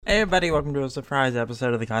Hey everybody, welcome to a surprise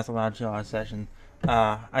episode of the Casa Loud Chill session.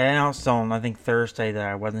 I announced on, I think, Thursday that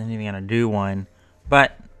I wasn't even going to do one,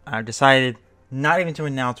 but I decided not even to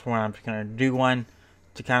announce one. I'm just going to do one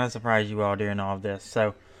to kind of surprise you all during all of this.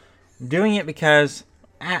 So, I'm doing it because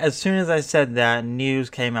as soon as I said that, news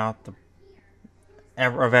came out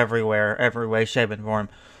of everywhere, every way, shape, and form.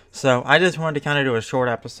 So, I just wanted to kind of do a short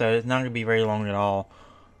episode. It's not going to be very long at all,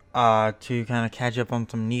 to kind of catch up on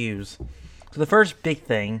some news. So the first big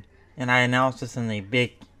thing, and I announced this in the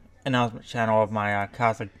big announcement channel of my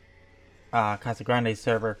Casa Grande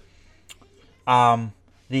server,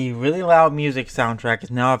 the Really Loud Music soundtrack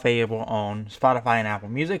is now available on Spotify and Apple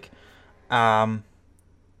Music. In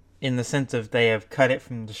the sense of they have cut it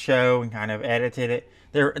from the show and kind of edited it.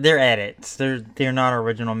 They're edits. They're not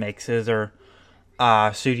original mixes or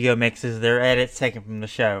studio mixes. They're edits taken from the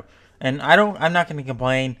show. And I'm not going to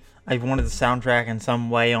complain. I've wanted the soundtrack in some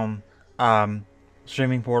way on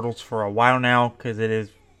streaming portals for a while now, because it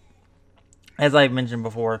is, as I've mentioned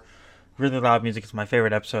before, Really Loud Music is my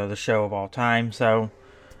favorite episode of the show of all time, so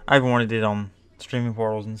I've wanted it on streaming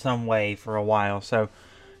portals in some way for a while. So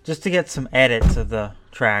just to get some edits of the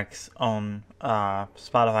tracks on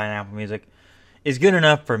Spotify and Apple Music is good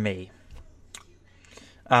enough for me.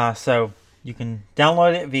 So you can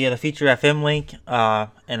download it via the Feature FM link,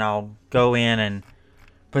 and I'll go in and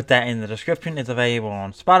put that in the description. It's available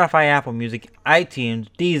on Spotify, Apple Music, iTunes,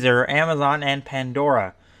 Deezer, Amazon, and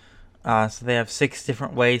Pandora. So they have 6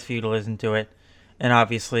 different ways for you to listen to it. And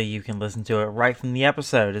obviously you can listen to it right from the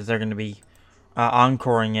episode, as they're going to be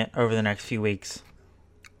encoring it over the next few weeks.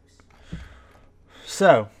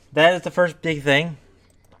 So, that is the first big thing.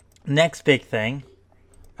 Next big thing.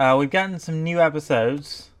 We've gotten some new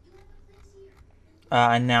episodes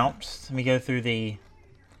announced. Let me go through the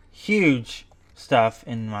huge stuff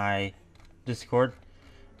in my Discord.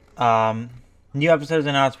 New episodes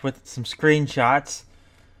announced with some screenshots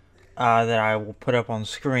that I will put up on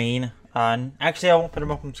screen. Actually, I won't put them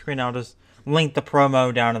up on screen. I'll just link the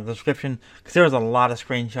promo down in the description, because there was a lot of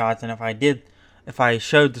screenshots, and if I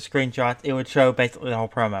showed the screenshots, it would show basically the whole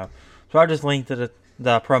promo. So I'll just link to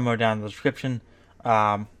the promo down in the description,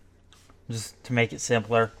 just to make it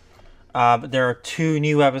simpler. But there are 2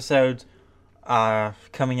 new episodes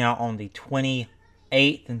coming out on the 27th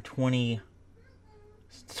and 28th.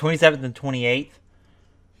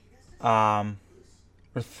 Or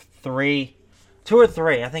 2 or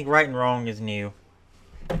 3. I think Right and Wrong is new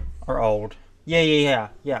or old. Yeah.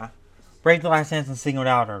 Break the Last Dance and Singled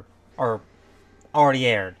Out are already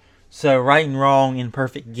aired. So Right and Wrong and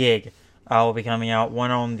Perfect Gig will be coming out.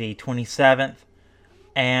 One on the 27th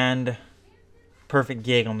and Perfect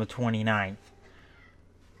Gig on the 29th.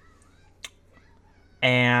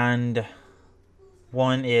 And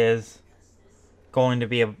one is going to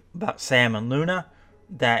be about Sam and Luna.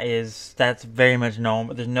 That's very much known,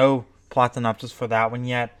 but there's no plot synopsis for that one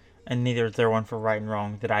yet, and neither is there one for Right and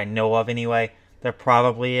Wrong that I know of anyway. There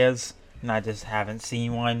probably is, and I just haven't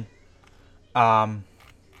seen one. And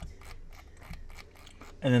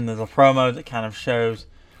then there's a promo that kind of shows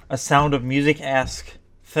a Sound of Music-esque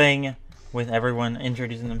thing with everyone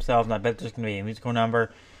introducing themselves, and I bet there's going to be a musical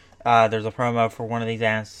number. There's a promo for one of these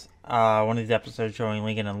episodes showing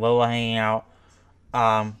Lincoln and Lola hanging out.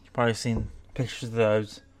 You've probably seen pictures of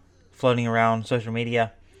those floating around social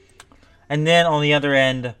media. And then on the other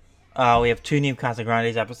end, we have 2 new Casa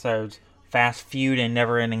Grandes episodes, Fast Feud and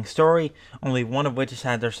Never Ending Story, only one of which has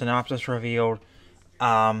had their synopsis revealed.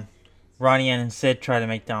 Ronnie and Sid try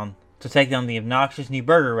to take down the obnoxious new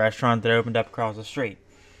burger restaurant that opened up across the street.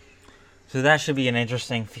 So that should be an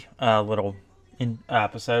interesting little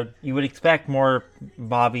episode. You would expect more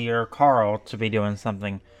Bobby or Carl to be doing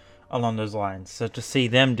something along those lines. So to see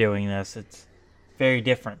them doing this, it's very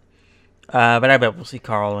different. But I bet we'll see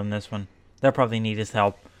Carl in this one. They'll probably need his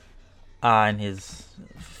help in his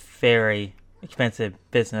very expensive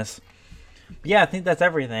business. But yeah, I think that's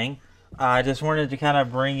everything. I just wanted to kind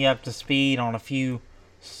of bring you up to speed on a few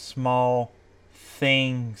small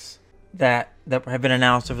things that have been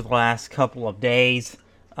announced over the last couple of days,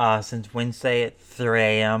 since Wednesday at 3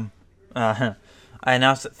 a.m. I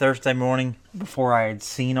announced it Thursday morning before I had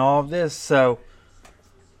seen all of this, so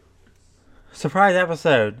surprise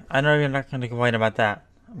episode. I know you're not going to complain about that.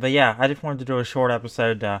 But yeah, I just wanted to do a short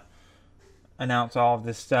episode to announce all of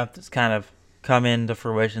this stuff that's kind of come into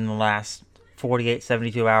fruition in the last 48,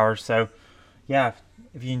 72 hours. So yeah,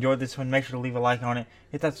 if you enjoyed this one, make sure to leave a like on it.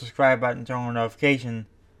 Hit that subscribe button, turn on notification.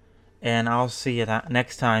 And I'll see you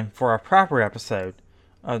next time for a proper episode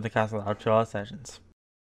of the Casa Loud Chill Sessions.